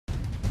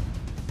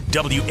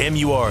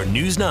WMUR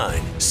News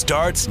 9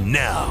 starts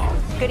now.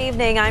 Good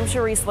evening, I'm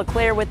Charisse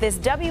LeClaire with this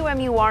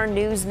WMUR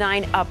News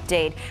 9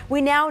 update.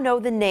 We now know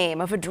the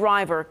name of a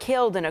driver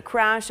killed in a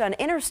crash on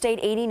Interstate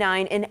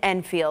 89 in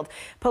Enfield.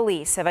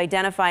 Police have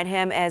identified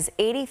him as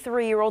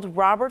 83-year-old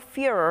Robert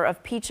Fuhrer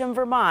of Peacham,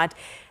 Vermont.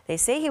 They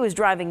say he was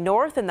driving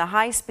north in the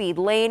high-speed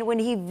lane when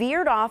he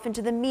veered off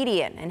into the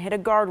median and hit a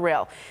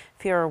guardrail.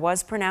 Fuhrer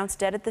was pronounced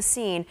dead at the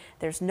scene.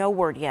 There's no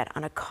word yet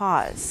on a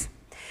cause.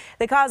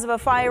 The cause of a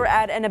fire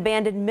at an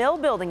abandoned mill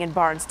building in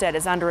Barnstead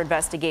is under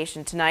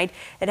investigation tonight.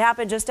 It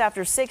happened just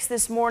after 6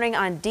 this morning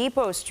on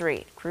Depot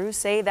Street. Crews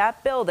say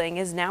that building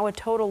is now a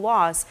total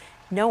loss.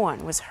 No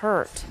one was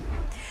hurt.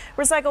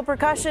 Recycle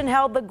Percussion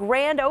held the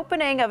grand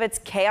opening of its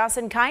Chaos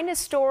and Kindness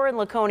store in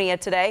Laconia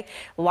today.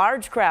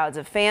 Large crowds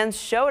of fans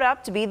showed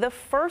up to be the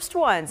first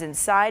ones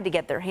inside to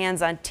get their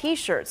hands on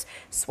t-shirts,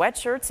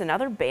 sweatshirts, and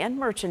other band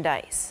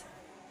merchandise.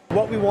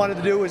 What we wanted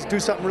to do is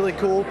do something really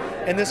cool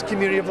in this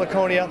community of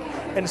Laconia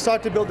and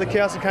start to build the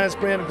Chaos and Kindness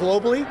brand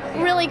globally.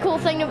 Really cool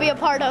thing to be a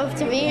part of,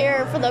 to be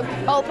here for the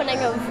opening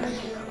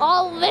of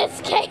all this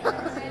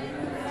chaos.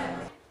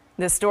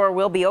 The store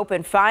will be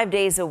open 5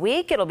 days a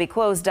week. It'll be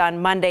closed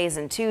on Mondays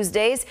and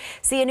Tuesdays.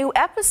 See a new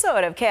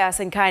episode of Chaos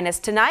and Kindness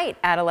tonight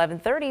at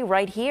 11:30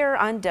 right here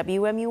on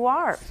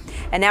WMUR.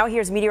 And now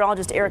here's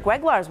meteorologist Eric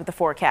Weglars with the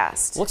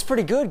forecast. Looks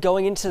pretty good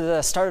going into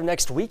the start of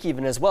next week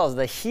even as well.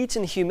 The heat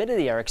and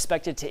humidity are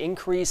expected to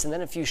increase, and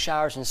then a few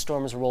showers and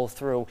storms roll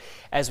through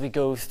as we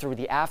go through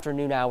the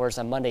afternoon hours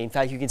on Monday. In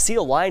fact, you can see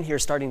a line here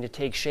starting to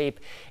take shape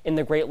in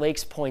the Great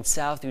Lakes point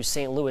south through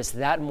St. Louis.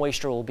 That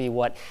moisture will be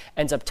what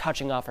ends up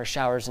touching off our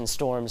showers and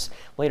storms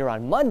later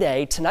on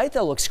Monday. Tonight,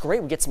 though, looks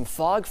great. We get some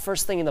fog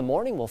first thing in the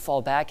morning. We'll fall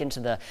back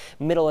into the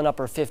middle and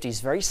upper 50s,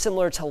 very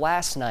similar to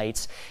last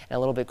night's, and a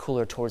little bit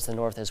cooler towards the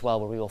north as well,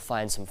 where we will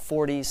find some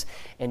 40s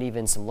and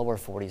even some lower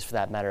 40s for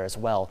that matter as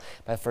well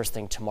by first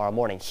thing tomorrow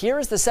morning. Here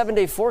is the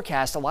 7-day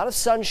forecast. A lot of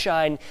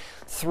sunshine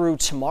through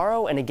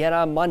tomorrow and again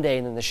on Monday,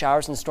 and then the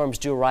showers and storms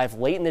do arrive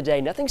late in the day.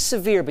 Nothing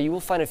severe, but you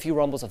will find a few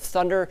rumbles of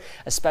thunder,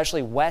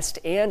 especially west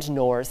and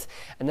north,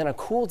 and then a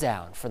cool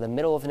down for the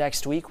middle of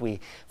next week.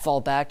 We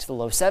fall back to the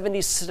low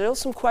 70s. Still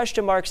some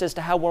question marks as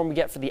to how warm we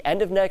get for the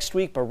end of next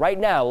week, but right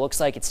now it looks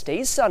like it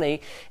stays sunny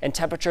and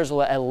temperatures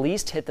will at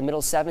least hit the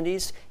middle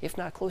 70s, if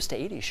not close to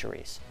 80s,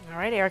 Charisse. All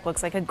right, Eric,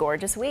 looks like a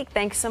gorgeous week.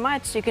 Thanks so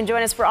much. You can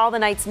join us for all the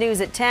night's news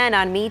at 10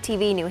 on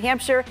WMUR-TV New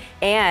Hampshire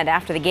and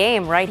after the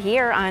game right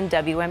here on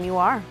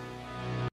WMUR.